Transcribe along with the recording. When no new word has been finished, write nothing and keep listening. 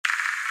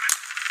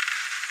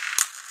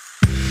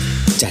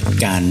จัด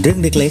การเรื่อง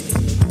เล็ก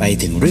ๆไป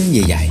ถึงเรื่องใ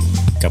หญ่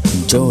ๆกับคุ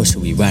ณโจช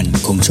วีวรรณ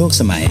คงโชค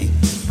สมัย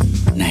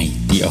ใน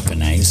The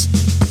Organize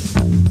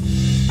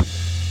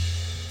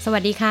สวั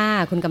สดีค่ะ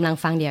คุณกำลัง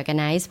ฟัง The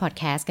Organize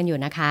Podcast กันอยู่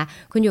นะคะ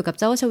คุณอยู่กับ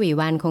โจชวี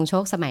วรรณคงโช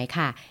คสมัย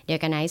ค่ะ The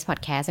Organize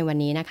Podcast ในวัน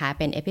นี้นะคะ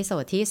เป็นเอพิโซ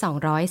ด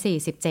ที่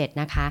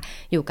247นะคะ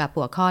อยู่กับ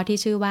หัวข้อที่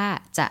ชื่อว่า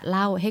จะเ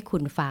ล่าให้คุ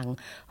ณฟัง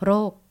โร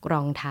คร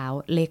องเท้า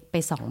เล็กไป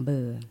2เบอ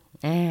ร์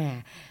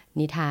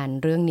นิทาน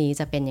เรื่องนี้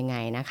จะเป็นยังไง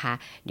นะคะ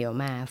เดี๋ยว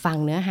มาฟัง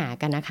เนื้อหา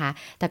กันนะคะ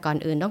แต่ก่อน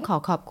อื่นต้อง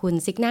ขอบคุณ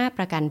ซิกนาป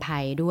ระกันภั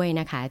ยด้วย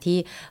นะคะที่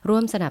ร่ว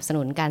มสนับส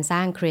นุนการสร้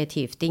าง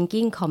Creative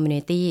Thinking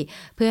Community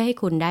เพื่อให้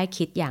คุณได้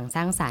คิดอย่างส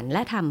ร้างสรรค์แล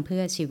ะทำเพื่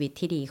อชีวิต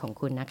ที่ดีของ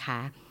คุณนะคะ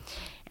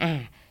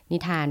นิ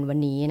ทานวัน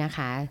นี้นะค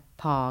ะ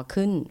พอ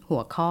ขึ้นหั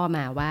วข้อม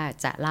าว่า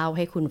จะเล่าใ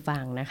ห้คุณฟั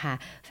งนะคะ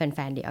แฟ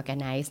นๆ The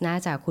Organize น่า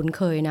จะคุ้นเ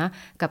คยเนาะ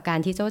กับการ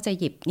ที่โจ้จะ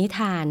หยิบนิท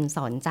านส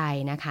อนใจ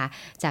นะคะ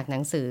จากหนั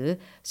งสือ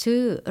ชื่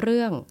อเ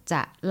รื่องจ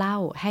ะเล่า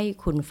ให้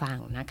คุณฟัง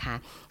นะคะ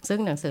ซึ่ง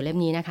หนังสือเล่ม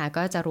นี้นะคะ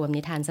ก็จะรวม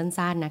นิทาน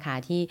สั้นๆนะคะ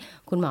ที่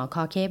คุณหมอค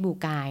อเคบู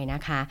กายน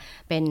ะคะ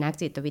เป็นนัก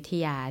จิตวิท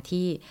ยา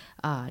ที่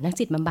นัก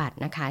จิตบำบัด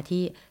นะคะ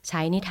ที่ใ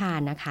ช้นิทาน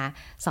นะคะ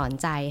สอน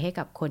ใจให้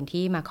กับคน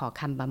ที่มาขอ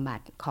คำบำบัด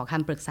ขอค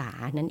ำปรึกษา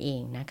นั่นเอ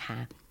งนะคะ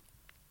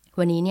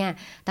วันนี้เนี่ย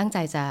ตั้งใจ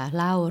จะ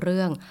เล่าเ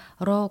รื่อง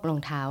โรครอง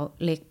เท้า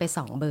เล็กไป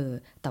2เบอร์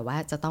แต่ว่า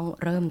จะต้อง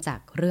เริ่มจาก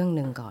เรื่องห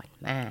นึ่งก่อน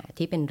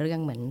ที่เป็นเรื่อง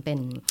เหมือนเป็น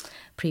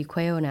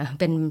prequel นะ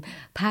เป็น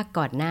ภาค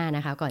ก่อนหน้าน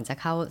ะคะก่อนจะ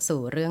เข้าสู่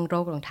เรื่องโร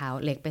ครองเท้า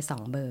เล็กไป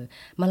2เบอร์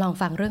มาลอง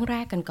ฟังเรื่องแร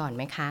กกันก่อนไ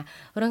หมคะ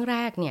เรื่องแร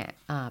กเนี่ย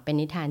เป็น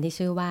นิทานที่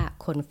ชื่อว่า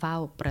คนเฝ้า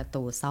ประ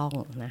ตูซ่อง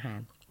นะคะ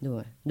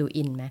ดู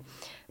อินไหม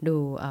ดู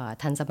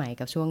ทันสมัย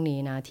กับช่วงนี้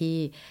นะที่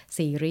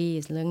ซีรี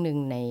ส์เรื่องนึง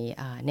ใน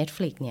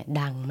Netflix เนี่ย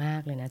ดังมา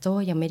กเลยนะโจ้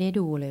ยังไม่ได้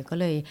ดูเลยก็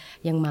เลย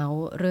ยังเมา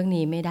ส์เรื่อง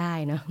นี้ไม่ได้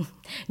เนาะ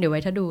เดี๋ยวไว้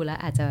ถ้าดูแล้ว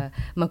อาจจะ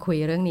มาคุย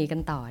เรื่องนี้กั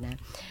นต่อนะ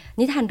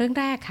นิทานเรื่อง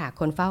แรกค่ะ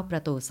คนเฝ้าปร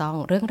ะตูซ่อง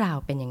เรื่องราว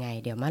เป็นยังไง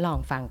เดี๋ยวมาลอง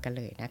ฟังกัน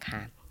เลยนะค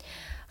ะ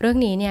เรื่อง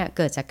นี้เนี่ยเ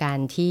กิดจากการ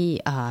ที่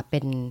เป็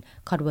น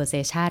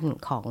conversation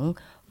ของ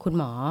คุณ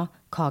หมอ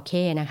คอเค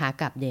นะคะ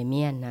กับเดเ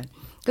มียนนะ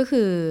ก็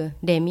คือ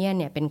เดเมียน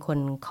เนี่ยเป็นคน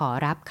ขอ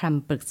รับค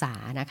ำปรึกษา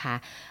นะคะ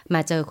ม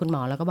าเจอคุณหม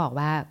อแล้วก็บอก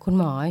ว่าคุณ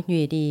หมออยู่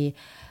ดี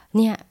เ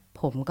นี่ย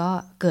ผมก็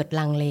เกิด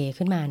ลังเล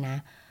ขึ้นมานะ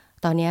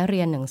ตอนนี้เ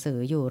รียนหนังสือ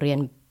อยู่เรียน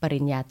ป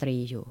ริญญาตรี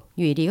อ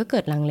ยู่ดีก็เกิ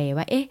ดลังเล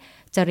ว่าเอ๊ะ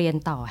จะเรียน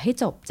ต่อให้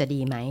จบจะดี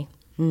ไหม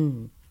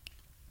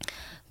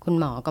คุณ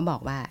หมอก็บอ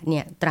กว่าเนี่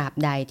ยตราบ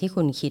ใดที่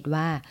คุณคิด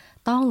ว่า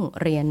ต้อง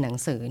เรียนหนัง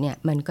สือเนี่ย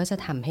มันก็จะ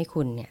ทำให้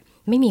คุณเนี่ย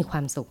ไม่มีคว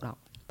ามสุขหรอก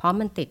เพราะ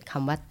มันติดค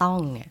ำว่าต้อ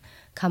งเนี่ย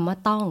คำว่า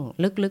ต้อง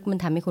ลึกๆมัน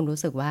ทำให้คุณรู้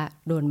สึกว่า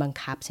โดนบัง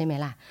คับใช่ไหม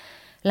ล่ะ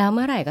แล้วเ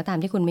มื่อไหร่ก็ตาม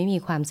ที่คุณไม่มี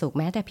ความสุข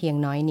แม้แต่เพียง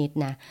น้อยนิด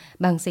นะ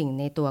บางสิ่ง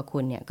ในตัวคุ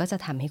ณเนี่ยก็จะ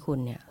ทำให้คุณ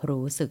เนี่ย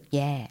รู้สึกแ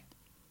ย่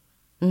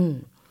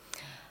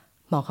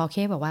หมอคอเค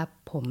บอกว่า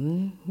ผม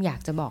อยาก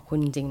จะบอกคุณ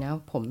จริงๆนะ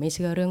ผมไม่เ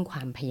ชื่อเรื่องคว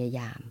ามพยาย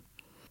าม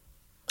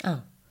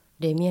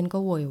เดเมียนก็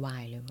โวยวา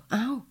ยเลย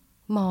อ้าว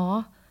หม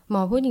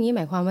อพูดอย่างนี้ห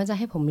มายความว่าจะใ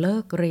ห้ผมเลิ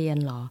กเรียน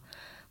เหรอ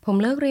ผม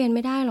เลิกเรียนไ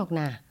ม่ได้หรอก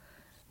นะ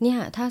เนี่ย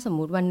ถ้าสม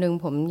มุติวันหนึ่ง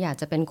ผมอยาก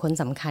จะเป็นคน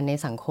สำคัญใน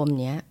สังคม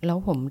เนี้ยแล้ว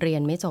ผมเรีย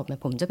นไม่จบเนี่ย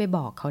ผมจะไปบ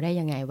อกเขาได้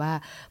ยังไงว่า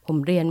ผม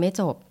เรียนไม่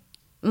จบ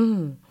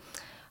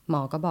หม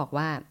อก็บอก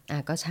ว่า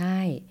ก็ใช่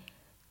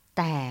แ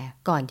ต่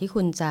ก่อนที่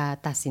คุณจะ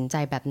ตัดสินใจ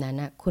แบบนั้น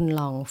นะคุณ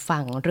ลองฟั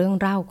งเรื่อง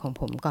เล่าของ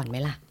ผมก่อนไหม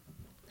ล่ะ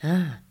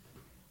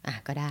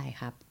ก็ได้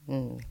ครับ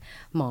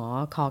หมอ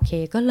คอเค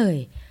ก็เลย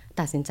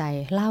ตัดสินใจ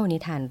เล่านิ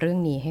ทานเรื่อง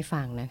นี้ให้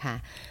ฟังนะคะ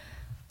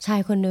ชาย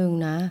คนหนึ่ง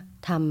นะ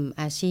ทำ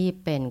อาชีพ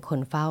เป็นค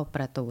นเฝ้าป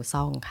ระตู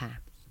ซ่องค่ะ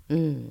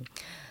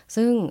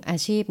ซึ่งอา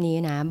ชีพนี้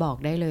นะบอก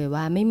ได้เลย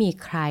ว่าไม่มี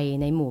ใคร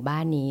ในหมู่บ้า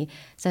นนี้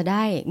จะไ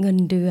ด้เงิน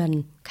เดือน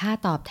ค่า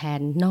ตอบแทน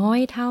น้อย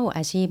เท่าอ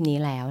าชีพนี้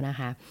แล้วนะ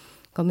คะ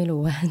ก็ไม่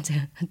รู้ว่า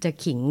จะ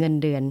ขิงเงิน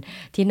เดือน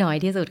ที่น้อย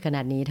ที่สุดขน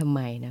าดนี้ทำไ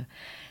มนะ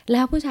แ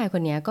ล้วผู้ชายค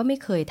นนี้ก็ไม่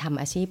เคยท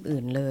ำอาชีพ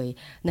อื่นเลย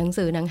หนัง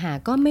สือหนังหา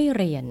ก็ไม่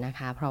เรียนนะ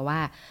คะเพราะว่า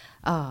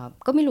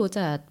ก็ไม่รู้จ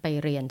ะไป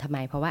เรียนทำไม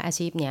เพราะว่าอา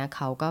ชีพนี้เข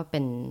าก็เป็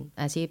น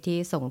อาชีพที่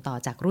ส่งต่อ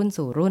จากรุ่น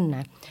สู่รุ่นน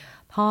ะ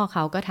พ่อเข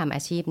าก็ทำอ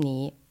าชีพ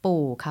นี้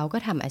ปู่เขาก็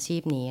ทำอาชี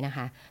พนี้นะค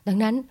ะดัง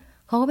นั้น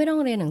เขาก็ไม่ต้อ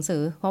งเรียนหนังสื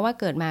อเพราะว่า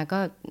เกิดมาก็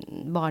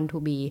born to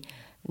be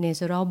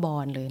natural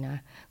born เลยนะ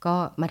ก็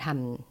มาท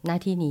ำหน้า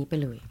ที่นี้ไป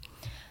เลย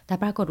แต่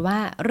ปรากฏว่า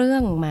เรื่อ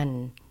งมัน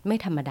ไม่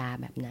ธรรมดา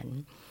แบบนั้น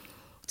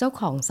เจ้า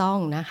ของซ่อง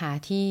นะคะ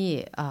ที่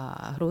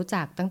รู้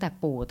จักตั้งแต่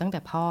ปู่ตั้งแต่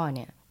พ่อเ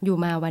นี่ยอยู่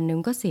มาวันนึง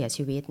ก็เสีย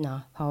ชีวิตเนาะ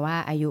เพราะว่า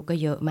อายุก็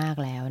เยอะมาก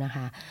แล้วนะค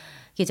ะ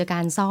กิจกา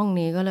รซ่อง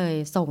นี้ก็เลย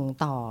ส่ง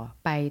ต่อ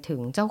ไปถึ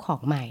งเจ้าขอ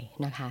งใหม่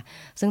นะคะ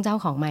ซึ่งเจ้า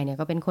ของใหม่เนี่ย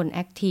ก็เป็นคนแอ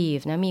คทีฟ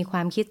นะมีคว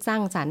ามคิดสร้า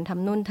งสรรค์ท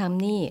ำนู่นท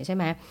ำนี่ใช่ไ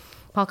หม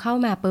พอเข้า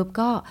มาปุ๊บ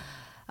ก็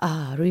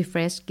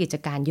refresh กิจ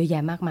การเยอะแย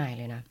ะมากมาย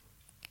เลยนะ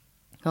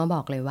เขาบ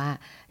อกเลยว่า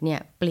เนี่ย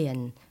เปลี่ยน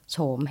โฉ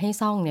มให้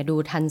ซ่องเนี่ยดู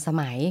ทันส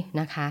มัย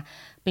นะคะ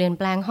เปลี่ยนแ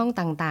ปลงห้อง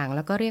ต่างๆแ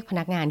ล้วก็เรียกพ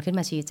นักงานขึ้น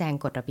มาชี้แจง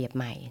กฎระเบียบใ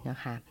หม่นะ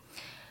คะ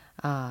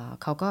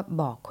เขาก็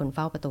บอกคนเ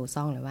ฝ้าประตู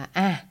ซ่องเลยว่า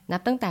นั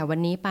บตั้งแต่วัน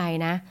นี้ไป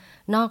นะ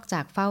นอกจ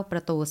ากเฝ้าปร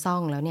ะตูซ่อ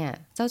งแล้วเนี่ย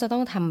เจ้าจะต้อ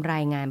งทำรา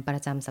ยงานปร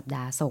ะจำสัปด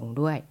าห์ส่ง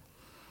ด้วย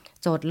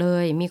โจทย์เล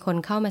ยมีคน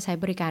เข้ามาใช้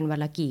บริการวัน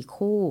ละกี่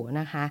คู่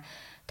นะคะ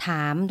ถ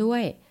ามด้ว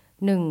ย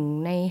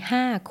 1 ใน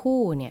 5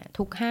 คู่เนี่ย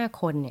ทุก5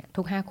คนเนี่ย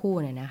ทุก5คู่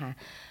เนี่ยนะคะ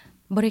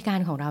บริการ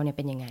ของเราเนี่ยเ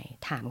ป็นยังไง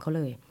ถามเขาเ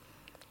ลย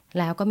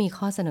แล้วก็มี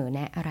ข้อเสนอแน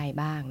ะอะไร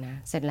บ้างนะ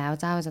เสร็จแล้ว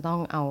เจ้าจะต้อ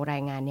งเอารา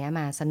ยงานนี้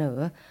มาเสนอ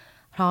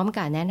พร้อม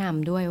กับแนะน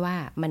ำด้วยว่า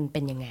มันเป็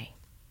นยังไง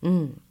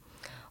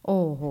โ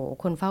อ้โห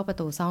คนเฝ้าประ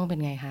ตูซ่องเป็น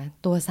ไงคะ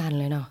ตัวสั่น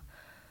เลยเนาะ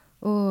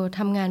ท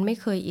ำงานไม่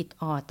เคยอิด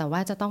ออดแต่ว่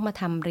าจะต้องมา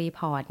ทำรีพ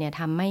อร์ตเนี่ย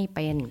ทำไม่เ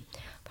ป็น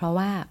เพราะ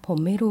ว่าผม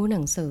ไม่รู้ห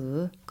นังสือ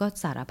ก็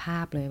สารภา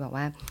พเลยบอก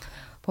ว่า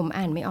ผม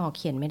อ่านไม่ออกเ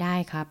ขียนไม่ได้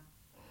ครับ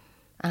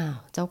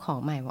เจ้าของ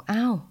ใหม่บอก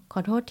ข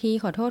อโทษที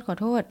ขอโ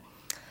ทษ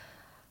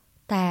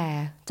แต่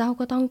เจ้า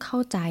ก็ต้องเข้า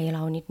ใจเร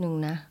านิดนึง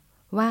นะ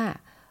ว่า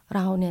เร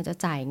าเนี่ยจะ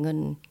จ่ายเงิน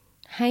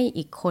ให้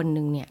อีกคน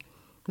นึงเนี่ย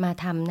มา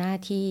ทำหน้า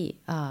ที่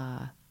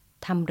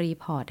ทำรี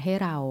พอร์ตให้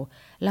เรา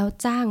แล้ว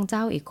จ้างเจ้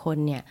าอีกคน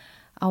เนี่ย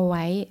เอาไ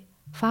ว้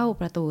เฝ้า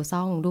ประตู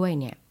ซ่องด้วย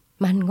เนี่ย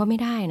มันก็ไม่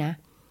ได้นะ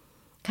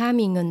ค่า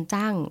มีเงิน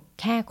จ้าง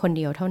แค่คนเ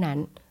ดียวเท่านั้น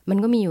มัน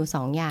ก็มีอยู่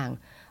2 อย่าง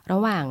ระ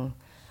หว่าง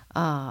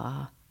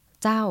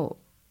เจ้า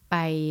ไป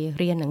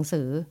เรียนหนัง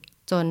สือ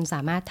จนส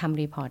ามารถท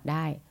ำรีพอร์ตไ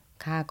ด้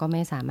ข้าก็ไ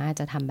ม่สามารถ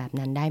จะทำแบบ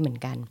นั้นได้เหมือน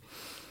กัน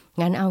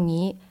งั้นเอา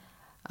งี้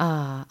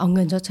เอาเ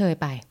งินชดเชย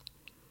ไป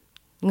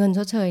เงินช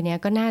ดเชยเนี้ย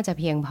ก็น่าจะ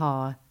เพียงพอ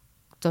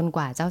จนก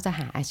ว่าเจ้าจะห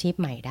าอาชีพ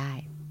ใหม่ได้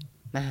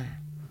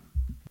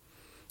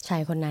ชา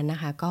ยคนนั้นนะ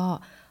คะก็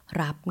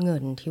รับเงิ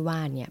นที่ว่า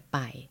เนี่ยไป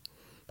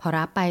พอ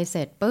รับไปเส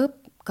ร็จปุ๊บ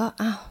ก็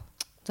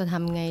จะท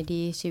ำไง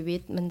ดีชีวิ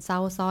ตมันเศร้า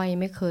ส้อย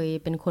ไม่เคย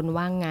เป็นคน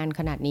ว่างงาน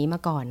ขนาดนี้มา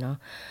ก่อนเนาะ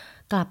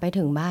กลับไป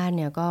ถึงบ้านเ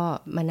นี่ยก็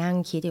มานั่ง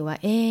คิดอยู่ว่า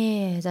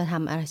จะท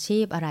ำอาชี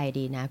พอะไร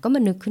ดีนะก็มา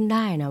นึกขึ้นไ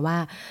ด้นะว่า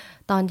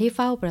ตอนที่เ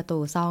ฝ้าประตู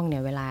ซ่องเนี่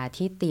ยเวลา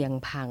ที่เตียง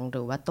พังห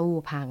รือว่าตู้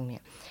พังเนี่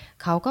ย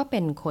เขาก็เป็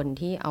นคน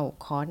ที่เอา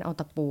ค้อนเอา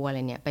ตะปูอะไร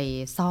เนี่ยไป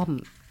ซ่อม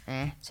น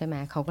ะใช่ไหม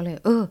เขาก็เลย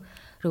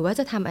หรือว่า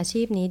จะทำอา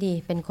ชีพนี้ดี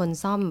เป็นคน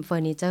ซ่อมเฟอ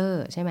ร์นิเจอ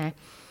ร์ใช่ไหม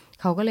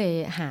เขาก็เลย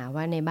หา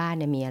ว่าในบ้าน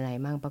เนี่ยมีอะไร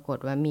มั่งปรากฏ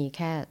ว่ามีแ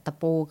ค่ตะ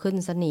ปูขึ้น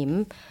สนิม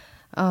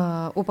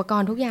อุปก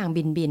รณ์ทุกอย่าง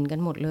บินกัน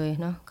หมดเลย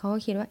เนาะเขาก็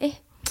คิดว่า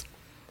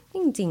จ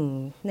ริง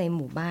ๆในห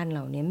มู่บ้านเร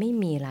าเนี่ยไม่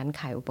มีร้าน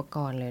ขายอุปก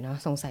รณ์เลยเนาะ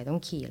สงสัยต้อ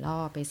งขี่ล่อ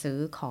ไปซื้อ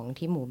ของ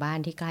ที่หมู่บ้าน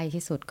ที่ใกล้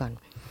ที่สุดก่อน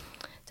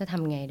จะท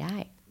ำไงได้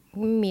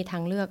มีทา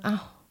งเลือก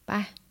ไป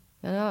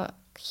แล้วก็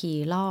ขี่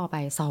ล่อไป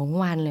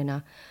2 วันเลยเนา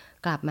ะ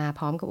กลับมาพ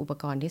ร้อมกับอุป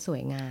กรณ์ที่สว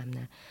ยงาม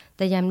นะแ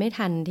ต่ยังไม่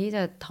ทันที่จ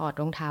ะถอด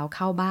รองเท้าเ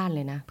ข้าบ้านเล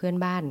ยนะเพื่อน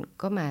บ้าน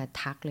ก็มา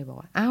ทักเลยบอก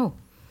ว่า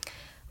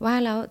ว่า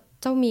แล้ว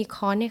เจ้ามี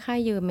ค้อนให้ข้า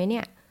ยืมไหมเ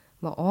นี่ย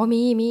บอก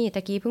มีต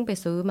ะกี้เพิ่งไป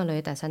ซื้อมาเลย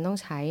แต่ฉันต้อง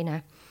ใช้นะ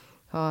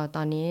พอต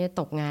อนนี้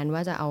ตกงานว่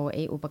าจะเอา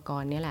อุปก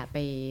รณ์นี่แหละไป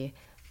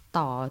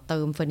ต่อเติ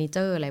มเฟอร์นิเจ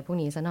อร์อะไรพวก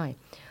นี้ซะหน่อย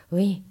เ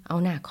ฮ้ยเอา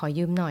หน่ะขอ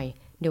ยืมหน่อย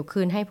เดี๋ยว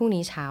คืนให้พรุ่ง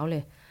นี้เช้าเล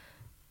ย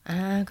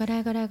ก็ได้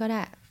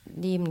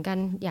ดีเหมือนกัน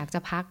อยากจะ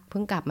พักเ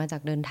พิ่งกลับมาจา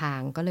กเดินทาง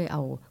ก็เลยเอ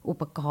าอุ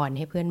ปกรณ์ใ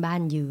ห้เพื่อนบ้า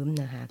นยืม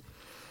นะคะ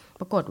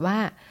ปรากฏว่า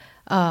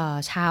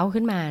เช้า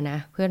ขึ้นมานะ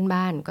เพื่อน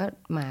บ้านก็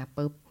มา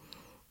ปุ๊บ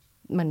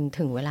มัน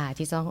ถึงเวลา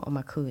ที่ต้องเอา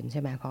มาคืนใ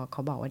ช่ไหมพอเข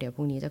าบอกว่าเดี๋ยวพ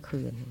รุ่งนี้จะ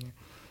คืน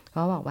เข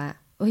าบอกว่า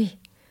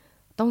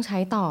ต้องใช้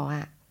ต่อ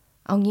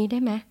เอางี้ได้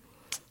ไหม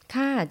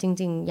ข้าจ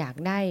ริงๆอยาก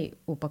ได้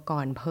อุปก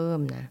รณ์เพิ่ม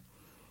นะ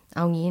เอ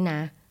างี้นะ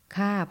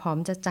ข้าพร้อม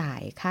จะจ่า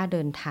ยค่าเ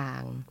ดินทา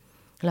ง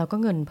แล้วก็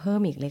เงินเพิ่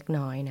มอีกเล็ก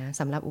น้อยนะ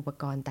สำหรับอุป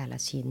กรณ์แต่ละ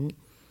ชิ้น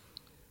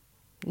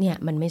เนี่ย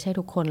มันไม่ใช่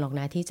ทุกคนหรอก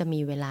นะที่จะมี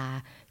เวลา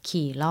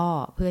ขี่ล่อ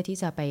เพื่อที่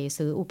จะไป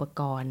ซื้ออุป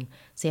กรณ์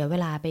เสียเว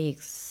ลาไปอีก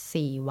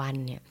4 วัน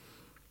เนี่ย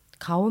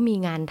เขามี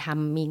งานท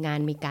ำ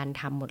มีการ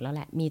ทำหมดแล้วแ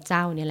หละมีเจ้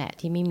าเนี่ยแหละ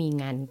ที่ไม่มี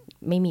งาน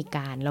ไม่มีก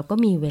ารแล้วก็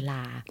มีเวล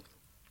า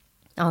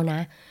เอานะ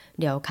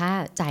เดี๋ยวค่า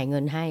จ่ายเงิ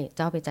นให้เ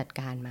จ้าไปจัด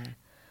การมา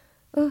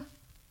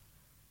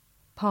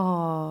พอ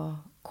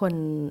ค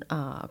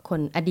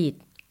นอ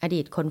ดี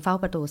ตคนเฝ้า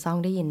ประตูซ่อง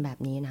ได้ยินแบบ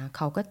นี้นะเ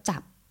ขาก็จั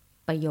บ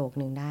ประโยค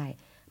นึงได้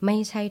ไม่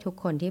ใช่ทุก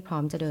คนที่พร้อ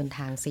มจะเดินท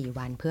าง4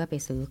 วันเพื่อไป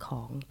ซื้อข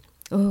อง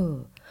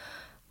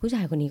ผู้ช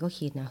ายคนนี้ก็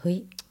คิดนะเฮ้ย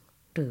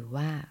หรือ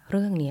ว่าเ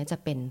รื่องนี้จะ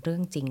เป็นเรื่อ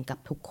งจริงกับ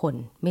ทุกคน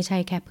ไม่ใช่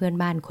แค่เพื่อน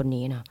บ้านคน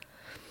นี้เนาะ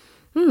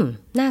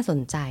น่าส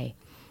นใจ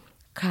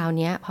คราว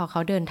นี้พอเข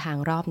าเดินทาง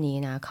รอบนี้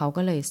นะเขา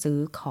ก็เลยซื้อ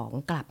ของ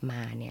กลับม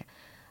าเนี่ย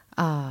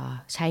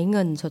ใช้เ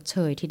งินชดเช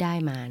ยที่ได้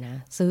มานะ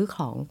ซื้อข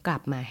องกลั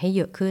บมาให้เ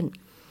ยอะขึ้น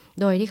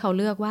โดยที่เขา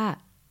เลือกว่า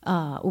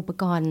อุป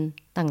กรณ์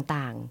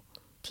ต่าง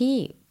ๆที่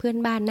เพื่อน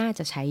บ้านน่า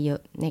จะใช้เยอ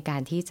ะในกา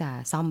รที่จะ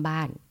ซ่อมบ้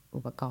าน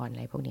อุปกรณ์อะ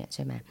ไรพวกนี้ใ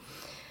ช่ไหม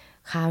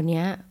คราว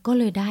นี้ก็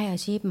เลยได้อา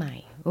ชีพใหม่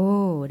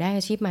ได้อ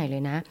าชีพใหม่เล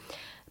ยนะ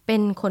เป็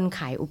นคนข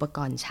ายอุปก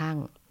รณ์ช่าง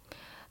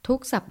ทุก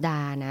สัปด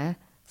าห์นะ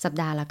สัป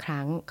ดาห์ละค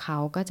รั้งเขา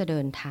ก็จะเดิ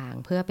นทาง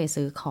เพื่อไป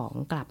ซื้อของ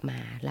กลับมา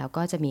แล้ว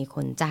ก็จะมีค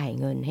นจ่าย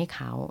เงินให้เ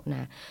ขาน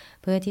ะ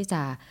เพื่อที่จ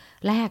ะ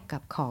แลกกั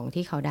บของ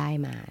ที่เขาได้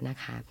มานะ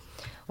คะ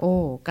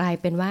กลาย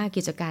เป็นว่า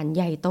กิจการใ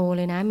หญ่โตเ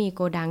ลยนะมีโ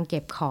กดังเก็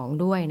บของ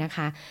ด้วยนะค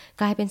ะ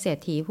กลายเป็นเศรษ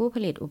ฐีผู้ผ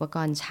ลิตอุปก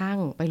รณ์ช่าง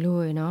ไปเล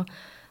ยเนาะ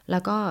แล้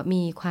วก็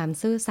มีความ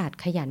ซื่อสัตย์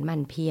ขยันหมั่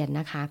นเพียร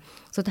นะคะ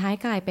สุดท้าย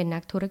กลายเป็นนั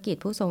กธุรกิจ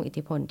ผู้ทรงอิท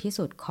ธิพลที่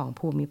สุดของ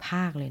ภูมิภ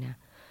าคเลยนะ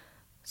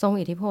ทรง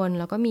อิทธิพล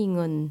แล้วก็มีเ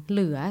งินเห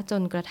ลือจ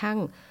นกระทั่ง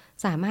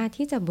สามารถ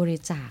ที่จะบริ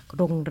จาค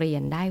โรงเรีย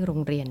นได้โร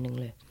งเรียนหนึ่ง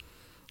เลย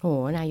โห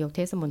นายกเ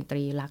ทศมนต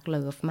รีรักเ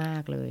ลิฟมา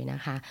กเลยนะ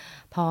คะ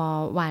พอ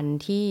วัน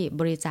ที่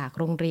บริจาค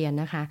โรงเรียน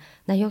นะคะ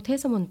นายกเท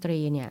ศมนตรี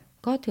เนี่ย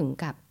ก็ถึง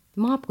กับ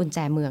มอบกุญแจ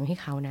เมืองให้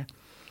เขานะ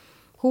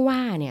ผู้ว่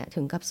าเนี่ยถึ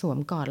งกับสวม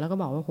กอดแล้วก็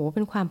บอกว่าโหเ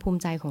ป็นความภูมิ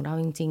ใจของเรา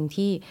จริงๆ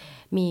ที่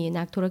มี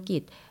นักธุรกิ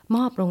จม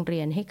อบโรงเรี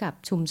ยนให้กับ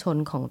ชุมชน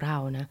ของเรา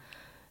นะ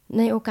ใ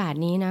นโอกาส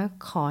นี้นะ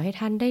ขอให้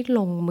ท่านได้ล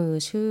งมือ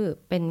ชื่อ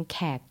เป็นแข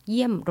กเ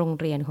ยี่ยมโรง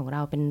เรียนของเร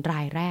าเป็นร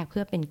ายแรกเ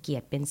พื่อเป็นเกีย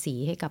รติเป็นสี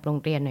ให้กับโรง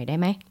เรียนหน่อยได้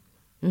ไหม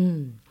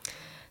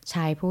ช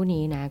ายผู้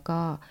นี้นะ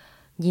ก็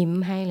ยิ้ม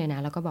ให้เลยนะ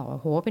แล้วก็บอกว่า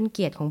โหเป็นเ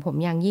กียรติของผม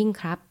อย่างยิ่ง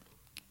ครับ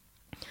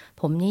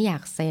ผมนี่อยา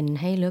กเซ็น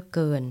ให้เหลือกเ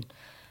กิน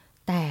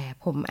แต่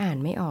ผมอ่าน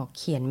ไม่ออก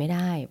เขียนไม่ไ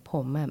ด้ผ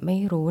มไม่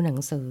รู้หนัง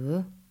สือ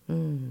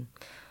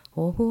โห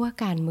ผู้ว่า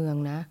การเมือง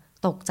นะ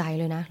ตกใจ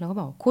เลยนะแล้วก็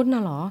บอกคุณน่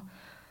ะเหรอ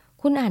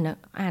คุณอ่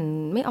าน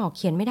ไม่ออกเ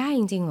ขียนไม่ได้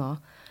จริงๆเหรอ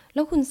แ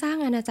ล้วคุณสร้าง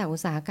อาณาจักรอุ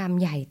ตสาหกรรม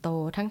ใหญ่โต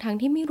ทั้ง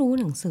ที่ไม่รู้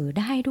หนังสือ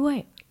ได้ด้วย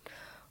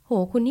โห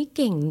คุณนี่เ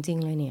ก่งจริง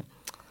เลยเนี่ย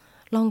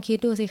ลองคิด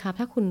ดูสิครับ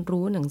ถ้าคุณ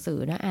รู้หนังสือ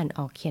นะอ่านอ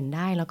อกเขียนไ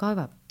ด้แล้วก็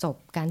แบบจบ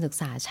การศึก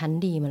ษาชั้น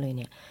ดีมาเลยเ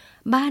นี่ย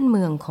บ้านเ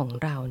มืองของ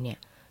เราเนี่ย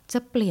จะ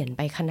เปลี่ยนไ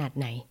ปขนาด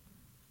ไหน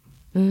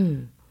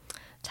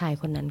ชาย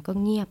คนนั้นก็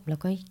เงียบแล้ว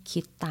ก็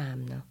คิดตาม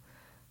เนาะ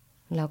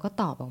แล้วก็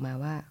ตอบออกมา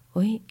ว่าเ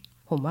ฮ้ย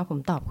ผมว่าผม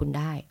ตอบคุณ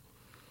ได้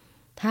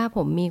ถ้าผ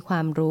มมีคว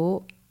ามรู้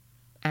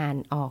อ่าน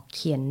ออกเ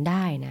ขียนไ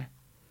ด้นะ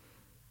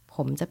ผ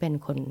มจะเป็น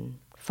คน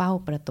เฝ้า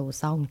ประตู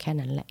ซ่องแค่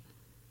นั้นแหละ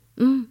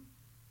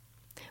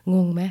ง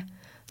งไหม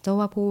เจ้า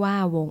ว่าผู้ว่า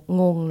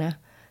งงนะ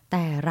แ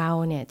ต่เรา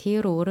เนี่ยที่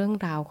รู้เรื่อง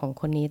ราวของ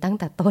คนนี้ตั้ง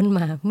แต่ต้นม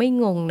าไม่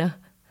งงนะ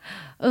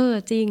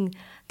จริง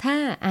ถ้า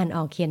อ่านอ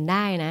อกเขียนไ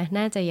ด้นะ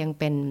น่าจะยัง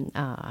เป็น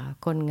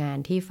คนงาน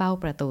ที่เฝ้า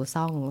ประตู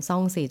ซ่อ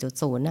ง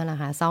 4.0 นั่นแหละ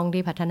ค่ะซ่อง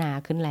ที่พัฒนา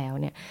ขึ้นแล้ว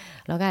เนี่ย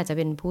แล้วก็อาจจะเ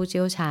ป็นผู้เ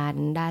ชี่ยวชาญ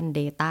ด้าน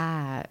Data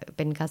เ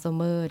ป็น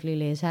Customer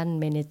Relation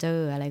Manager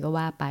อะไรก็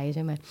ว่าไปใ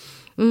ช่ไหม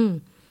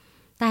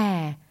แต่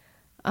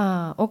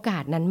โอกา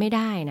สนั้นไม่ไ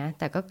ด้นะ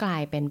แต่ก็กลา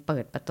ยเป็นเปิ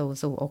ดประตู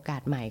สู่โอกา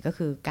สใหม่ก็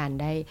คือการ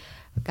ได้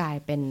กลาย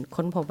เป็น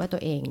ค้นพบว่าตั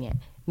วเองเนี่ย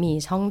มี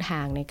ช่องท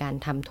างในการ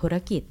ทำธุร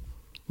กิจ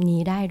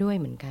นี้ได้ด้วย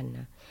เหมือนกันน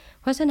ะ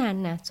เพราะฉะนั้น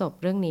นะจบ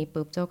เรื่องนี้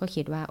ปุ๊บโจ้ก็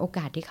คิดว่าโอก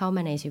าสที่เข้าม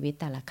าในชีวิต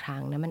แต่ละครั้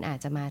งนะมันอาจ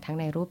จะมาทั้ง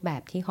ในรูปแบ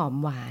บที่หอม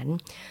หวาน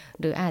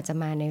หรืออาจจะ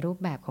มาในรูป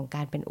แบบของก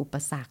ารเป็นอุป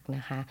สรรคน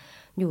ะคะ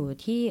อยู่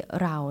ที่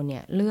เราเนี่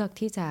ยเลือก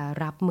ที่จะ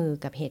รับมือ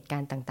กับเหตุกา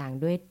รณ์ต่าง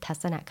ๆด้วยทั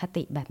ศนค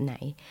ติแบบไหน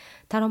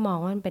ถ้าเรามอง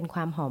ว่ามันเป็นคว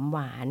ามหอมหว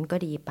านก็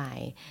ดีไป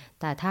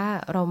แต่ถ้า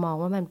เรามอง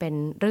ว่ามันเป็น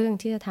เรื่อง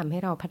ที่จะทำให้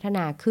เราพัฒน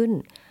าขึ้น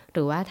ห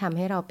รือว่าทำใ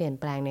ห้เราเปลี่ยน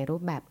แปลงในรู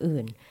ปแบบ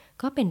อื่น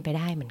ก็เป็นไปไ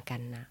ด้เหมือนกั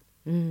นนะ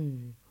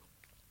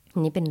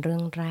นี่เป็นเรื่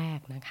องแรก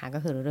นะคะก็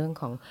คือเรื่อง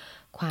ของ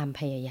ความ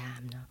พยายา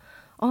มเนาะ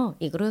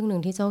อีกเรื่องนึ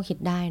งที่โจ้คิด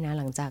ได้นะ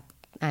หลังจาก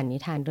อ่านนิ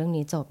ทานเรื่อง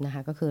นี้จบนะค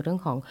ะก็คือเรื่อง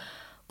ของ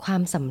ควา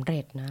มสำเร็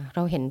จนะเร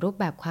าเห็นรูป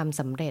แบบความ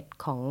สำเร็จ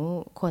ของ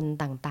คน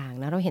ต่าง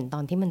ๆนะเราเห็นตอ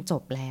นที่มันจ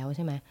บแล้วใ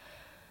ช่ไหม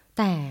แ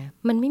ต่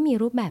มันไม่มี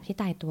รูปแบบที่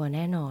ตายตัวแ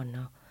น่นอนเ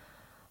นาะ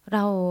เร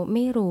าไ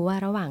ม่รู้ว่า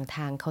ระหว่างท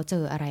างเขาเจ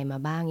ออะไรมา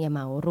บ้างอย่าเหม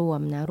ารว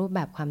มนะรูปแบ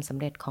บความสำ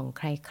เร็จของใ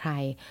คร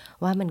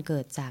ๆว่ามันเกิ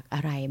ดจากอ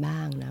ะไรบ้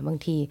างนะบาง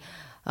ที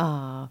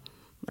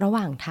ระห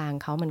ว่างทาง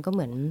เขามันก็เห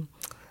มือน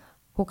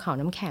ภูเขา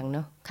น้ำแข็งเน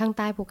าะข้างใ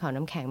ต้ภูเขา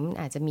น้ำแข็งมัน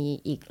อาจจะมี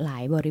อีกหลา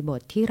ยบริบ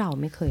ทที่เรา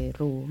ไม่เคย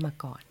รู้มา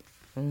ก่อน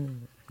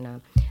นะ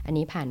อัน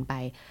นี้ผ่านไป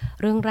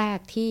เรื่องแรก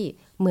ที่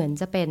เหมือน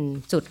จะเป็น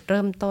จุดเ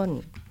ริ่มต้น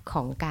ข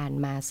องการ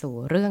มาสู่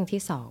เรื่อง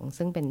ที่2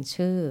ซึ่งเป็น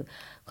ชื่อ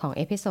ของเ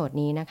อพิโซด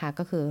นี้นะคะ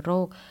ก็คือโร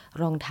ค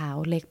รองเท้า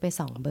เล็กไป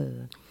2เบอ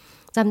ร์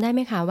จำได้ไห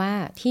มคะว่า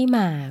ที่ม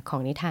าขอ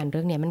งนิทานเ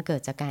รื่องนี้มันเกิ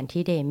ดจากการ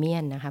ที่เดเมีย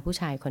นนะคะผู้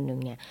ชายคนหนึ่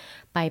งเนี่ย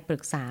ไปปรึ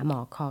กษาหมอ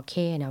คอเค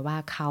นะว่า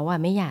เขา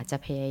ไม่อยากจะ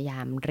พยายา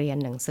มเรียน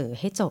หนังสือ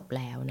ให้จบ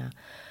แล้วนะ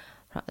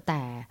แ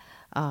ต่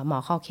หมอ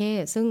คอเค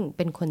ซึ่งเ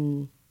ป็นคน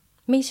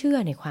ไม่เชื่อ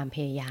ในความพ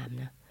ยายาม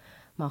นะ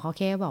หมอคอเ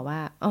คบอกว่า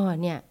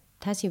เนี่ย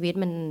ถ้าชีวิต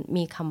มัน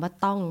มีคำว่า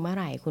ต้องเมื่อไ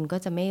หร่คุณก็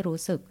จะไม่รู้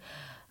สึก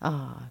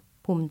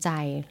ภูมิใจ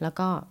แล้ว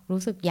ก็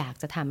รู้สึกอยาก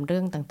จะทำเรื่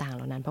องต่างๆเห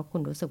ล่านั้นเพราะคุ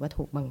ณรู้สึกว่า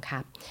ถูกบัง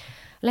คับ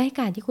และ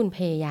การที่คุณพ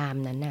ยายาม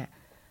นั้นน่ะ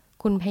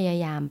คุณพยา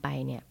ยามไป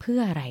เนี่ยเพื่อ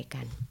อะไร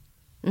กัน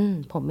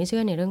ผมไม่เชื่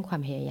อในเรื่องควา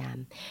มพยายาม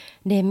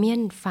เดเมีย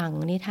นฟัง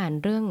นิทาน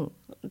เรื่อง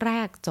แร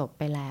กจบ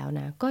ไปแล้ว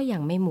นะก็ยั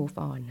งไม่ move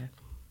on นะ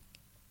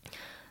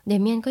เด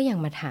เมียนก็ยัง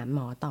มาถามหม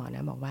อต่อน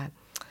ะบอกว่า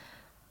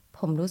ผ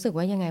มรู้สึก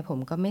ว่ายังไงผม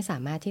ก็ไม่สา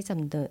มารถที่จะ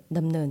ด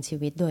ำเนินชี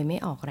วิตโดยไม่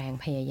ออกแรง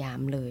พยายาม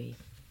เลย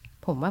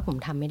ผมว่าผม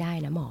ทำไม่ได้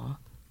นะหมอ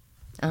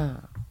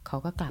เขา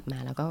ก็กลับมา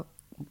แล้วก็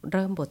เ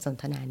ริ่มบทสน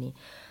ทนานี้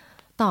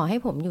ต่อให้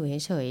ผมอยู่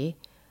เฉย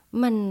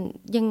ๆมัน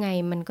ยังไง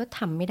มันก็ท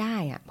ำไม่ได้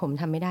อะผม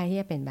ทำไม่ได้ที่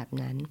จะเป็นแบบ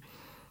นั้น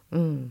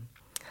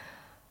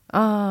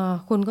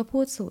คุณก็พู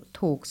ด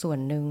ถูกส่วน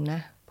หนึ่งนะ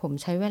ผม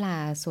ใช้เวลา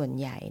ส่วน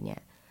ใหญ่เนี่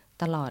ย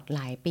ตลอดห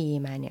ลายปี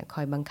มาเนี่ยค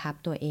อยบังคับ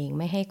ตัวเอง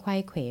ไม่ให้ไขว้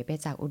เขวไป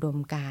จากอุดม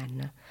การณ์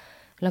นะ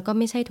แล้วก็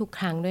ไม่ใช่ทุก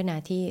ครั้งด้วยนะ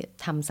ที่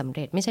ทำสำเ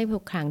ร็จไม่ใช่ทุ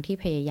กครั้งที่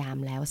พยายาม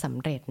แล้วสำ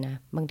เร็จนะ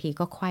บางที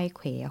ก็ไขว้เ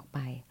ขวออกไป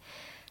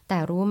แต่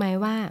รู้ไหม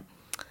ว่า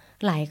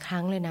หลายค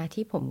รั้งเลยนะ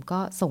ที่ผมก็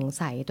สง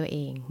สัยตัวเอ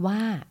งว่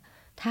า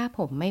ถ้าผ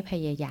มไม่พ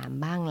ยายาม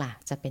บ้างล่ะ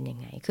จะเป็นยัง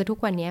ไงคือทุก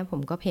วันนี้ผ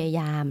มก็พยา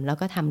ยามแล้ว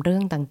ก็ทำเรื่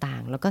องต่า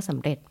งๆแล้วก็ส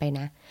ำเร็จไป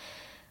นะ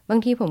บาง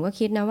ทีผมก็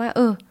คิดนะว่า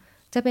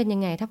จะเป็นยั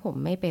งไงถ้าผม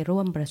ไม่ไปร่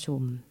วมประชุ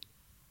ม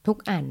ทุก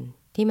อัน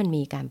ที่มัน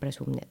มีการประ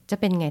ชุมเนี่ยจะ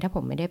เป็นไงถ้าผ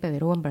มไม่ได้ไป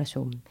ร่วมประ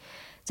ชุม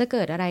จะเ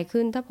กิดอะไร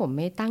ขึ้นถ้าผมไ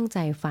ม่ตั้งใจ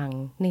ฟัง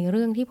ในเ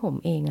รื่องที่ผม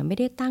เองไม่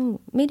ไ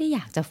ด้อย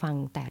ากจะฟัง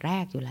แต่แร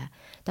กอยู่แล้ว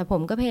แต่ผ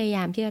มก็พยาย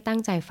ามที่จะตั้ง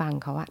ใจฟัง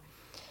เขาอะ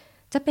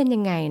จะเป็นยั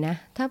งไงนะ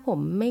ถ้าผม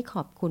ไม่ข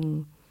อบคุณ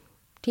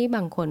ที่บ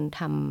างคน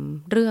ท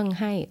ำเรื่อง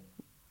ให้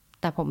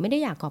แต่ผมไม่ได้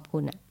อยากขอบคุ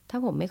ณอะถ้า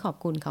ผมไม่ขอบ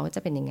คุณเขาจ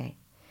ะเป็นยังไง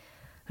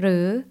หรื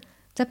อ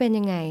จะเป็น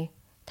ยังไง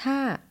ถ้า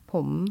ผ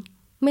ม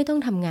ไม่ต้อง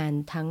ทำงาน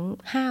ทั้ง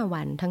5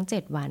วันทั้ง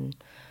7วัน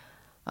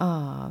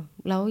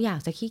แล้วอยาก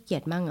จะขี้เกีย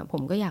จมั่งอ่ะผ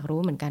มก็อยากรู้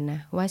เหมือนกันนะ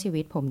ว่าชี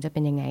วิตผมจะเป็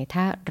นยังไง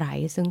ถ้าไร้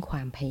ซึ่งคว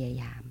ามพยา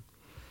ยาม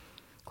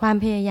ความ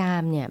พยายา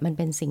มเนี่ยมันเ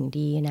ป็นสิ่ง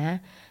ดีนะ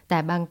แต่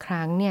บางค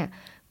รั้งเนี่ย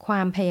คว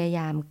ามพยาย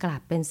ามกลั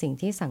บเป็นสิ่ง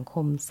ที่สังค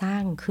มสร้า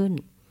งขึ้น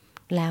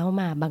แล้ว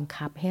มาบัง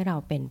คับให้เรา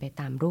เป็นไป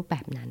ตามรูปแบ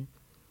บนั้น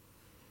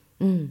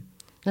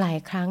หลาย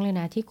ครั้งเลย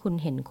นะที่คุณ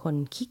เห็นคน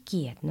ขี้เ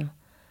กียจเนาะ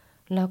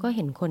แล้วก็เ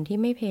ห็นคนที่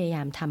ไม่พยาย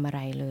ามทำอะไร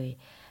เลย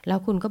แล้ว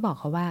คุณก็บอก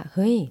เขาว่าเ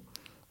ฮ้ย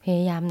พย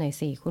ายามหน่อย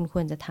สิคุณค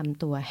วรจะท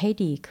ำตัวให้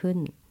ดีขึ้น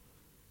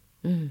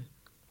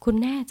คุณ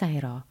แน่ใจ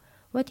หรอ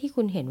ว่าที่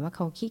คุณเห็นว่าเข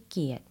าขี้เ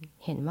กียจ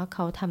เห็นว่าเข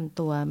าทำ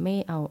ตัวไม่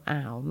เอา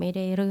ไม่ไ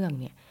ด้เรื่อง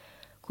เนี่ย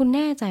คุณแ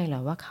น่ใจเหร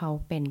อว่าเขา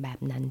เป็นแบบ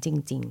นั้นจ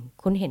ริง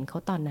ๆคุณเห็นเขา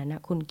ตอนนั้นน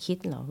ะคุณคิด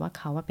เหรอว่าเ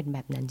ขาว่าเป็นแบ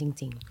บนั้นจ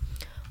ริง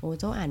ๆโอ้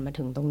โจ้อ่านมา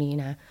ถึงตรงนี้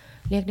นะ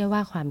เรียกได้ว่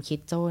าความคิด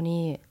โจ้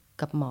นี่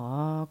กับหมอ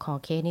คอ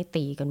เคนี่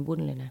ตีกันวุ่น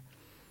เลยนะ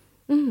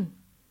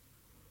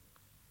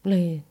เล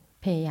ย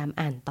พยายาม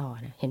อ่านต่อ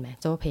นะเห็นไหม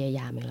โจ้พยาย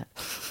ามอีกแล้ว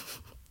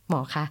หมอ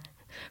คะ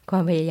ควา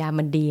มพยายาม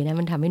มันดีนะ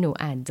มันทำให้หนู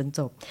อ่านจนจ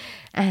บ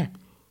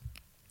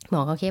หม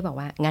อเขาแค่บอก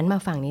ว่างั้นมา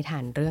ฟังนิทา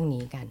นเรื่อง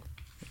นี้กัน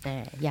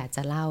อยากจ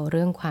ะเล่าเ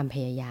รื่องความพ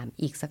ยายาม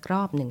อีกสักร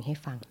อบหนึ่งให้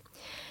ฟัง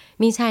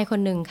มีชายคน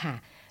หนึ่งค่ะ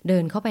เดิ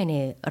นเข้าไปใน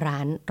ร้า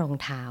นรอง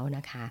เท้าน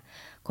ะคะ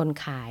คน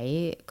ขาย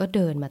ก็เ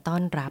ดินมาต้อ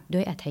นรับด้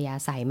วยอัธยา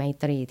ศัยไม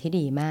ตรีที่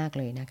ดีมาก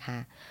เลยนะคะ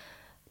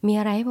มี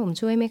อะไรให้ผม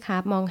ช่วยไหมครั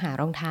บมองหา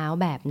รองเท้า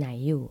แบบไหน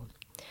อยู่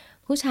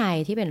ผู้ชาย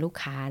ที่เป็นลูก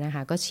ค้านะค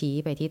ะก็ชี้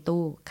ไปที่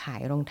ตู้ขา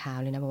ยรองเท้า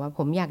เลยนะบอกว่าผ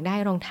มอยากได้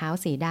รองเท้า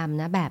สีด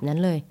ำนะแบบนั้น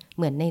เลยเ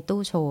หมือนในตู้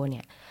โชว์เ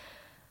นี่ย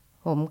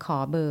ผมขอ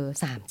เบอร์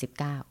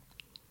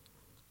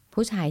39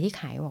ผู้ชายที่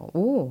ขายบอก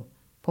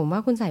ผมว่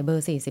าคุณใส่เบอ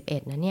ร์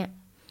41นะเนี่ย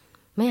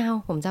ไม่เอา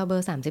ผมจะเอาเบอ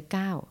ร์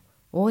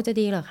39จะ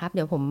ดีเหรอครับเ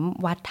ดี๋ยวผม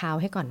วัดเท้า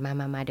ให้ก่อน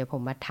มาเดี๋ยวผ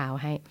มวัดเท้า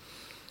ให้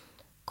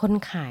คน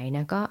ขายน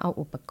ะก็เอา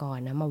อุปกร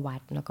ณ์นะมาวั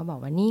ดแล้วก็บอก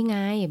ว่านี่ไง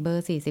เบอ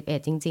ร์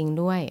41จริง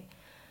ๆด้วย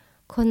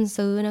คน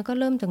ซื้อนะก็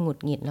เริ่มจะหงุด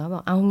หงิดแล้วบ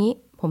อกเอางี้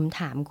ผม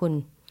ถามคุณ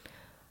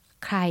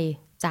ใคร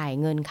จ่าย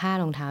เงินค่า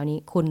รองเท้านี้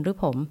คุณหรือ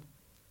ผม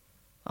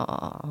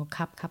ค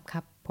รั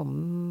บผม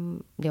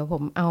เดี๋ยวผ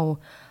มเอา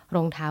ร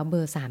องเท้าเบอ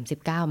ร์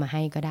39มาใ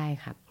ห้ก็ได้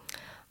ครับ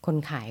คน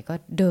ขายก็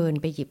เดิน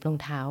ไปหยิบรอง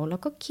เท้าแล้ว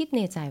ก็คิดใ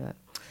นใจแบบ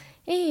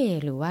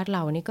หรือว่าเร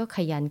านี่ก็ข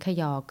ยันข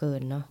ยอเกิ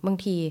นเนาะบาง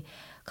ที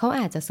เขาอ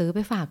าจจะซื้อไป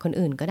ฝากคน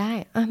อื่นก็ได้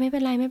ไม่เป็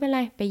นไร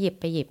ไปห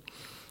ยิบ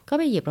ก็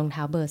ไปหยิบรองเท้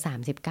าเบอร์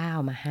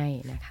39มาให้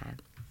นะคะ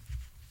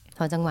พ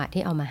อจังหวะ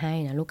ที่เอามาให้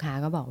นะลูกค้า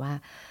ก็บอกว่า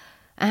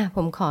ผ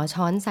มขอ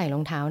ช้อนใส่ร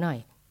องเท้าหน่อย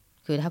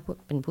คือถ้า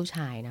เป็นผู้ช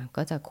ายนะ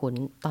ก็จะคุ้น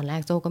ตอนแร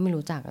กโจ้ก็ไม่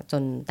รู้จักจ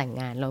นแต่ง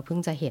งานเราเพิ่ง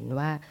จะเห็น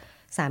ว่า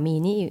สามี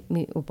นี่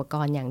มีอุปก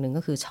รณ์อย่างหนึ่ง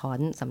ก็คือช้อน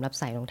สำหรับ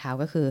ใส่รองเท้า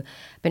ก็คือ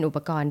เป็นอุป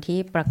กรณ์ที่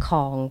ประค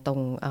องตรง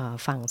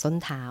ฝั่งส้น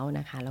เท้า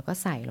นะคะแล้วก็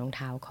ใส่รองเ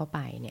ท้าเข้าไป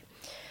เนี่ย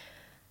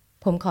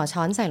ผมขอ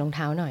ช้อนใส่รองเ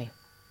ท้าหน่อย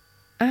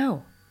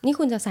นี่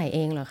คุณจะใส่เอ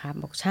งเหรอครับ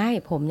บอกใช่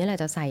ผมนี่แหละ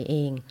จะใส่เอ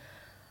ง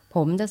ผ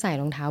มจะใส่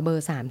รองเท้าเบอ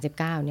ร์39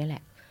เนี่ยแหล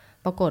ะ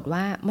ปรากฏ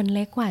ว่ามันเ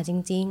ล็กกว่าจ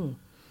ริง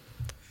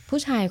ๆผู้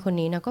ชายคน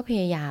นี้นะก็พ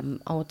ยายาม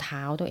เอาเท้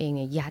าตัวเองเ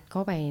นี่ยยัดเข้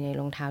าไปใน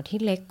รองเท้าที่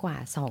เล็กกว่า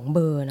2เบ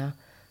อร์นะ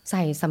ใ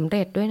ส่สำเ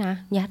ร็จด้วยนะ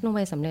ยัดลงไ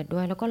ปสำเร็จด้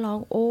วยแล้วก็ร้อง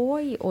โอ๊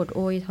ยโอดโอ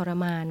ยทร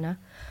มานนะ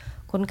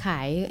คนขา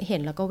ยเห็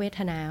นแล้วก็เวท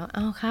นาเอ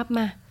าครับม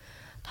า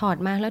ถอด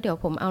มาแล้วเดี๋ยว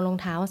ผมเอารอง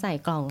เท้าใส่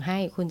กล่องให้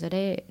คุณจะไ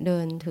ด้เดิ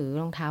นถือ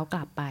รองเท้าก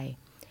ลับไป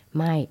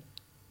ไม่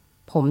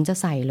ผมจะ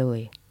ใส่เลย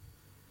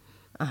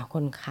ค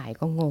นขาย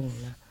ก็งง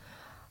นะ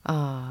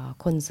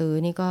คนซื้อ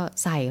นี่ก็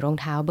ใส่รอง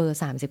เท้าเบอร์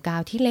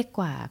39ที่เล็ก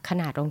กว่าข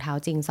นาดรองเท้า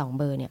จริง2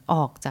เบอร์เนี่ยอ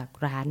อกจาก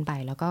ร้านไป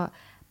แล้วก็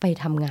ไป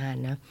ทำงาน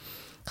นะ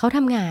เขาท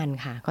ำงาน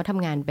ค่ะเขาท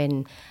ำงานเป็น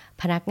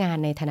พนักงาน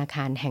ในธนาค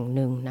ารแห่งห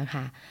นึ่งนะค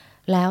ะ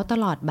แล้วต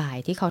ลอดบ่าย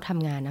ที่เขาท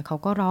ำงานนะเขา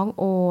ก็ร้อง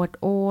โอด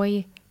โอย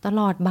ต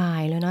ลอดบ่า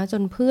ยเลยนะจ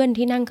นเพื่อน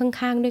ที่นั่ง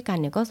ข้างๆด้วยกัน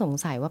เนี่ยก็สง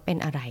สัยว่าเป็น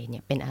อะไรเนี่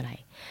ยเป็นอะไร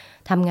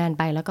ทำงาน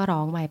ไปแล้วก็ร้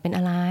องไปเป็น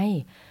อะไร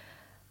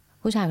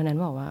ผู้ชายคนนั้น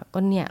บอกว่าก็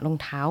เนี่ยรอง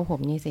เท้าผ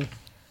มนี่สิ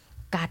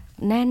กัด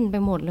แน่นไป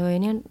หมดเลย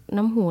เนี่ย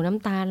น้ำหูน้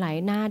ำตาไหล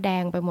หน้าแด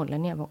งไปหมดแล้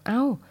วเนี่ยบอก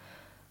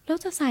แล้ว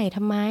จะใส่ท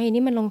ำไม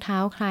นี่มันรองเท้า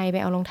ใครไป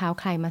เอารองเท้า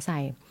ใครมาใส่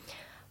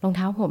รองเ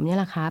ท้าผมเนี่ย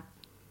แหละครับ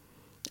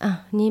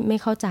นี่ไม่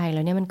เข้าใจแ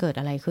ล้วเนี่ยมันเกิด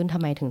อะไรขึ้นทำ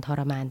ไมถึงท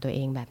รมานตัวเอ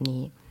งแบบ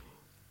นี้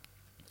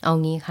เอา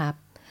งี้ครับ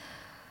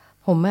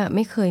ผมไ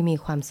ม่เคยมี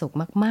ความสุข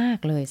มาก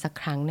ๆเลยสัก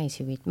ครั้งใน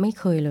ชีวิตไม่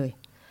เคยเลย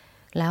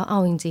แล้วเอา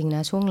จริงๆน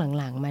ะช่วง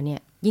หลังๆมาเนี่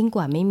ยยิ่งก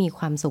ว่าไม่มีค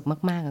วามสุข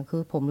มากๆคื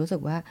อผมรู้สึ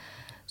กว่า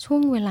ช่ว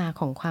งเวลา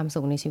ของความสุ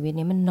ขในชีวิต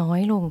นี้มันน้อ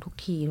ยลงทุก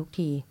ที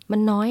มั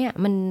นน้อย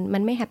มั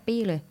นไม่แฮปปี้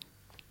เลย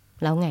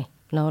แล้วไง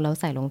แล้ว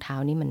ใส่รองเท้า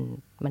นี่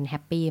มันแฮ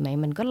ปปี้ไหม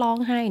มันก็ร้อง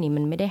ไห้นี่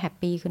มันไม่ได้แฮป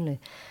ปี้ขึ้นเลย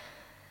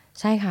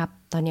ใช่ครับ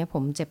ตอนนี้ผ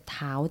มเจ็บเ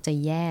ท้าจะ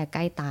แย่ใก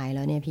ล้ตายแ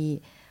ล้วเนี่ยพี่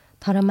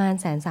ทรมาน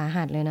แสนสา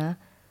หัสเลยนะ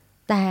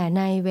แต่ใ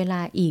นเวล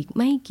าอีก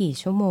ไม่กี่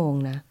ชั่วโมง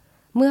นะ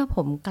เมื่อผ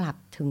มกลับ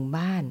ถึง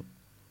บ้าน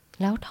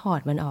แล้วถอ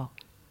ดมันออก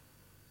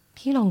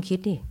พี่ลองคิด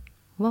ดิ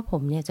ว่าผ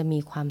มเนี่ยจะมี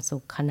ความสุ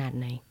ขขนาด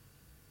ไหน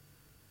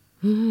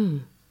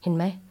เห็นไ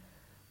หม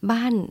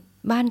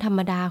บ้านธรรม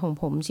ดาของ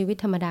ผมชีวิต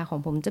ธรรมดาของ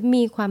ผมจะ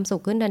มีความสุ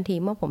ขขึ้นทันที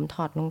เมื่อผมถ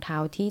อดรองเท้า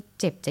ที่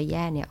เจ็บจะแ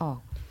ย่เนี่ยออก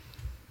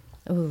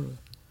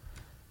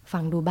ฟั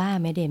งดูบ้า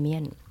ไหมเดเมีย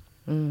น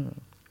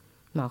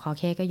หมอคอ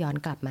เคก็ย้อน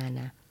กลับมา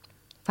นะ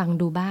ฟัง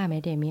ดูบ้าไหม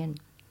เดเมียน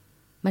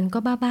มันก็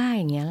บ้าๆ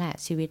อย่างเงี้ยแหละ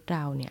ชีวิตเร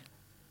าเนี่ย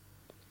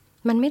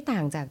มันไม่ต่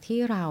างจากที่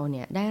เราเ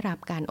นี่ยได้รับ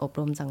การอบ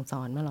รมสั่งส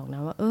อนมาหรอกน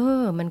ะว่า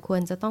มันคว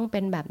รจะต้องเป็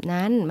นแบบ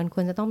นั้นมันค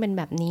วรจะต้องเป็น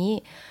แบบนี้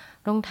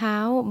รองเท้า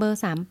เบอ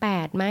ร์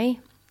38ไหม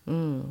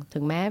ถึ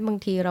งแม้บาง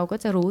ทีเราก็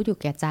จะรู้อยู่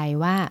แก่ใจ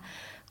ว่า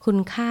คุณ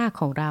ค่า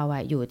ของเราอ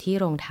ะอยู่ที่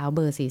รองเท้าเบ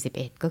อร์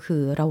41ก็คื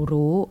อเรา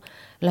รู้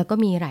แล้วก็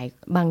มี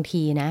บาง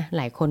ทีนะห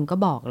ลายคนก็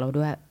บอกเรา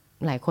ด้วย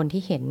หลายคน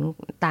ที่เห็น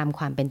ตามค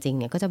วามเป็นจริง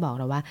เนี่ยก็จะบอก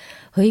เราว่า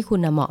เฮ้ยคุณ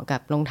เหมาะกั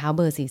บรองเท้าเ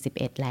บอร์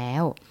41แล้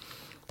ว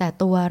แต่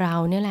ตัวเรา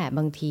เนี่ยแหละบ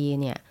างที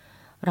เนี่ย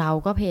เรา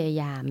ก็พยา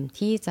ยาม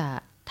ที่จะ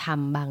ท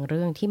ำบางเ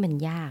รื่องที่มัน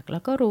ยากแล้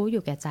วก็รู้อ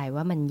ยู่แก่ใจ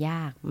ว่ามันย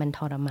ากมันท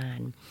รมาน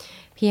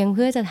เพียงเ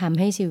พื่อจะทำ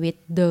ให้ชีวิต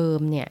เดิม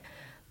เนี่ย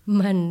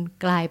มัน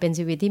กลายเป็น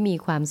ชีวิตที่มี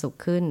ความสุข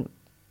ขึ้น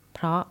เพ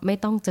ราะไม่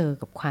ต้องเจอ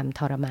กับความท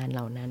รมานเห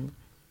ล่านั้น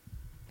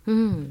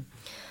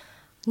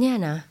เนี่ย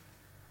นะ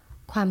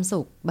ความ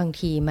สุขบาง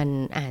ทีมัน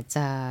อาจจ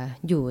ะ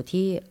อยู่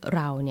ที่เ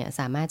ราเนี่ย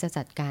สามารถจะ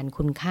จัดการ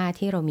คุณค่า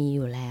ที่เรามีอ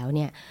ยู่แล้วเ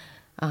นี่ย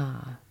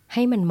ใ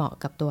ห้มันเหมาะ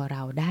กับตัวเร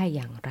าได้อ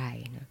ย่างไร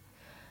นะ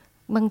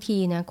บางที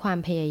นะความ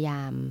พยาย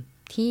าม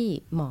ที่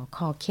หมอค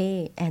อเค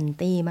แอน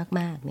ตี้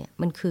มากๆเนี่ย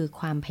มันคือ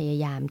ความพยา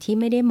ยามที่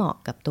ไม่ได้เหมาะ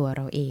กับตัวเ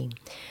ราเอง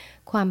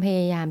ความพย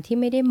ายามที่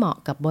ไม่ได้เหมาะ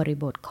กับบริ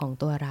บทของ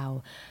ตัวเรา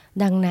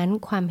ดังนั้น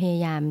ความพย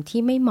ายาม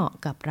ที่ไม่เหมาะ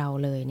กับเรา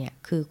เลยเนี่ย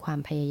คือความ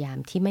พยายาม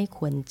ที่ไม่ค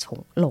วร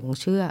หลง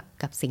เชื่อ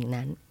กับสิ่ง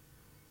นั้น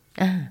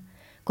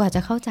กว่าจะ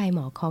เข้าใจหม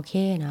อคอเค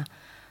นะ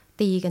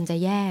ตีกันจะ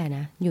แย่น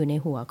ะอยู่ใน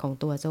หัวของ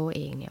ตัวโจเ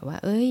องเนี่ยว่า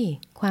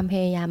ความพ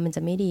ยายามมันจ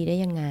ะไม่ดีได้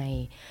ยังไง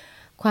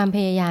ความพ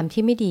ยายาม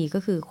ที่ไม่ดีก็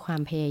คือควา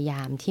มพยาย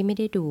ามที่ไม่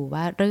ได้ดู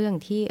ว่าเรื่อง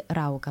ที่เ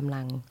รากำ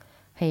ลัง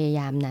พยาย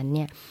ามนั้นเ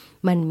นี่ย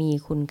มันมี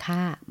คุณค่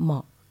าเหม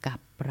าะกับ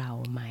เรา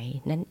ไหม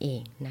นั่นเอ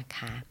งนะค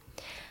ะ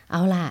เอ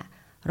าล่ะ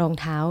รอง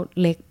เท้า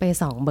เล็กไป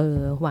2เบอ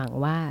ร์หวัง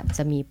ว่าจ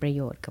ะมีประโ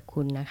ยชน์กับ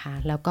คุณนะคะ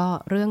แล้วก็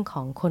เรื่องข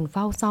องคนเ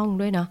ฝ้าซ่อง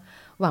ด้วยเนาะ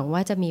หวังว่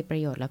าจะมีปร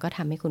ะโยชน์แล้วก็ท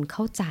ำให้คุณเ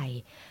ข้าใจ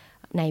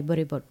ในบ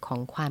ริบทของ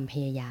ความพ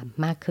ยายาม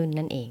มากขึ้น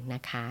นั่นเองน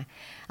ะคะ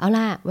เอา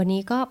ล่ะวัน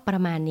นี้ก็ปร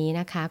ะมาณนี้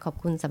นะคะขอบ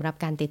คุณสำหรับ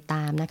การติดต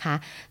ามนะคะ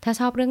ถ้า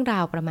ชอบเรื่องรา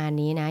วประมาณ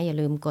นี้นะอย่า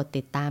ลืมกด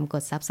ติดตามก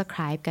ด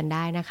Subscribe กันไ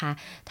ด้นะคะ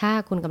ถ้า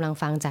คุณกำลัง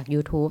ฟังจาก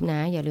YouTube น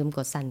ะอย่าลืมก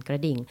ดสั่นกระ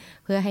ดิ่ง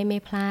เพื่อให้ไม่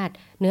พลาด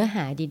เนื้อห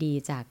าดี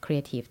ๆจาก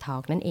Creative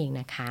Talk นั่นเอง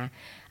นะคะ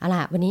เอา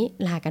ล่ะวันนี้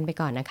ลากันไป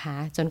ก่อนนะคะ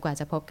จนกว่า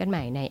จะพบกันให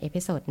ม่ในเอ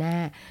พิโซดหน้า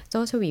โจ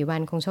ชวีวร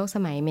รณคงโชคส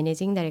มัย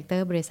Managing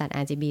Director บริษัท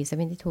RGB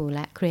 72แล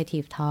ะ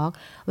Creative Talk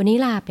วันนี้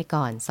ลาไป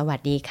ก่อนสวัส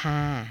ดีค่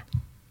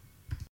ะ